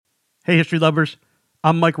Hey, history lovers.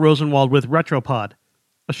 I'm Mike Rosenwald with Retropod,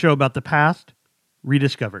 a show about the past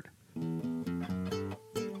rediscovered.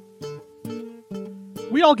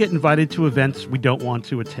 We all get invited to events we don't want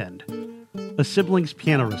to attend. A sibling's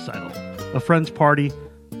piano recital, a friend's party,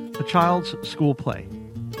 a child's school play.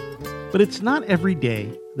 But it's not every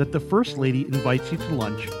day that the First Lady invites you to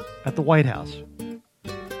lunch at the White House.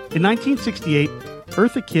 In 1968,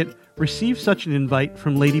 Eartha Kitt received such an invite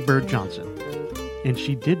from Lady Bird Johnson, and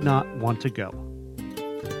she did not want to go.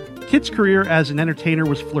 Kitt's career as an entertainer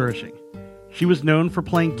was flourishing. She was known for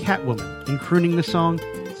playing Catwoman and crooning the song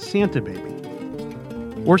Santa Baby.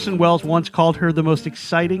 Orson Welles once called her the most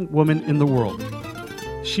exciting woman in the world.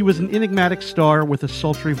 She was an enigmatic star with a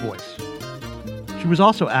sultry voice. She was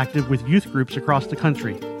also active with youth groups across the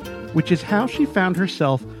country, which is how she found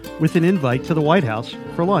herself with an invite to the White House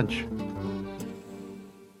for lunch.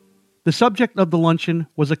 The subject of the luncheon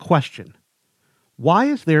was a question. Why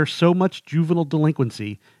is there so much juvenile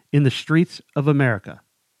delinquency in the streets of America?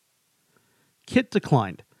 Kitt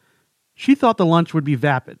declined. She thought the lunch would be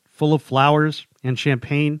vapid, full of flowers and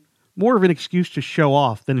champagne, more of an excuse to show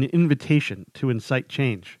off than an invitation to incite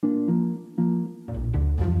change.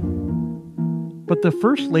 But the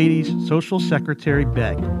First Lady's social secretary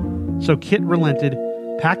begged, so Kitt relented,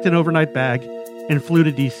 packed an overnight bag, and flew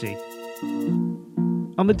to D.C.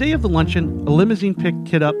 On the day of the luncheon, a limousine picked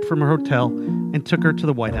Kitt up from her hotel and took her to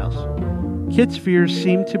the White House. Kitt's fears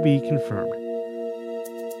seemed to be confirmed.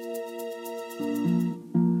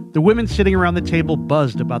 The women sitting around the table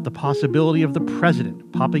buzzed about the possibility of the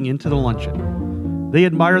president popping into the luncheon. They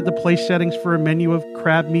admired the place settings for a menu of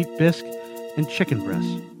crab meat bisque and chicken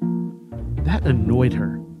breasts. That annoyed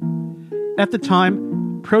her. At the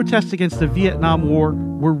time, protests against the Vietnam War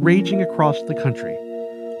were raging across the country.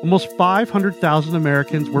 Almost 500,000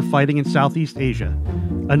 Americans were fighting in Southeast Asia,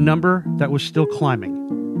 a number that was still climbing.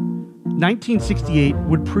 1968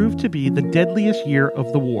 would prove to be the deadliest year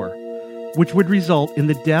of the war, which would result in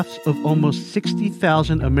the deaths of almost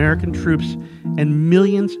 60,000 American troops and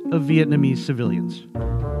millions of Vietnamese civilians.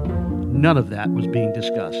 None of that was being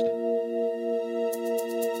discussed.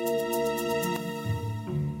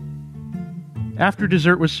 After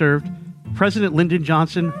dessert was served, President Lyndon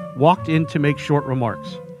Johnson walked in to make short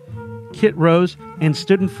remarks. Kitt rose and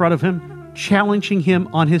stood in front of him, challenging him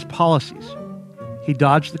on his policies. He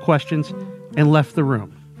dodged the questions and left the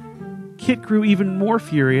room. Kitt grew even more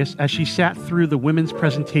furious as she sat through the women's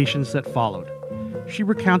presentations that followed. She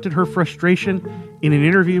recounted her frustration in an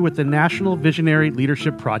interview with the National Visionary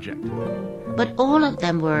Leadership Project. But all of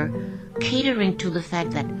them were catering to the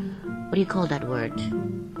fact that, what do you call that word?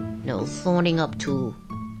 Thorning up to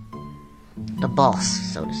the boss,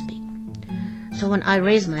 so to speak. So when I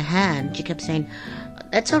raised my hand, she kept saying,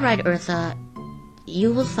 "That's all right, Eartha.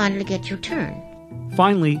 You will finally get your turn."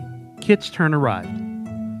 Finally, Kitt's turn arrived.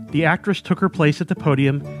 The actress took her place at the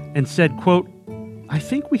podium and said, quote, "I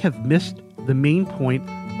think we have missed the main point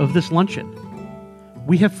of this luncheon.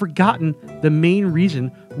 We have forgotten the main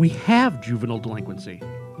reason we have juvenile delinquency."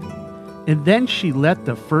 And then she let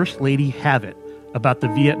the First Lady have it about the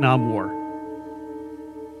Vietnam War.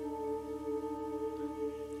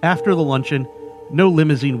 After the luncheon, no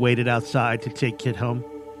limousine waited outside to take Kitt home.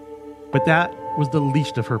 But that was the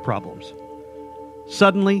least of her problems.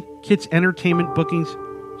 Suddenly, Kitt's entertainment bookings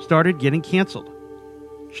started getting canceled.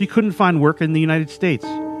 She couldn't find work in the United States.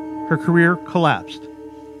 Her career collapsed.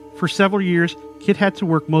 For several years, Kitt had to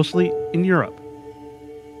work mostly in Europe.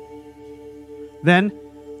 Then,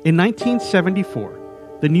 in 1974,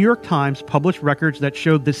 the New York Times published records that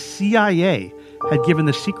showed the CIA had given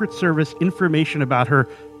the Secret Service information about her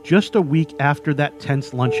just a week after that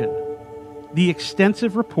tense luncheon. The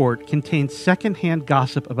extensive report contained secondhand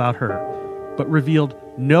gossip about her, but revealed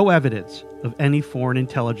no evidence of any foreign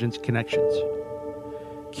intelligence connections.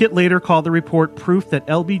 Kitt later called the report proof that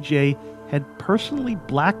LBJ had personally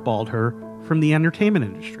blackballed her from the entertainment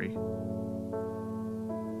industry.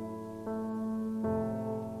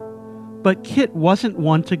 But Kitt wasn't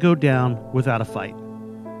one to go down without a fight.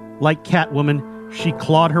 Like Catwoman, she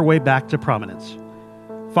clawed her way back to prominence.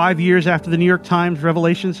 5 years after the New York Times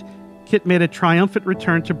revelations, Kitt made a triumphant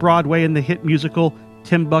return to Broadway in the hit musical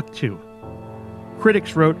Timbuktu.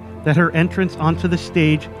 Critics wrote that her entrance onto the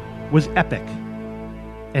stage was epic,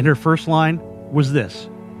 and her first line was this: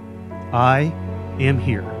 "I am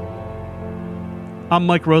here." I'm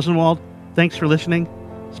Mike Rosenwald. Thanks for listening.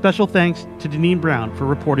 Special thanks to Deneen Brown for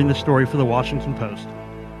reporting the story for the Washington Post.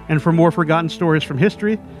 And for more forgotten stories from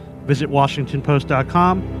history, visit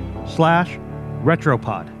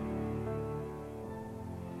WashingtonPost.com/Retropod.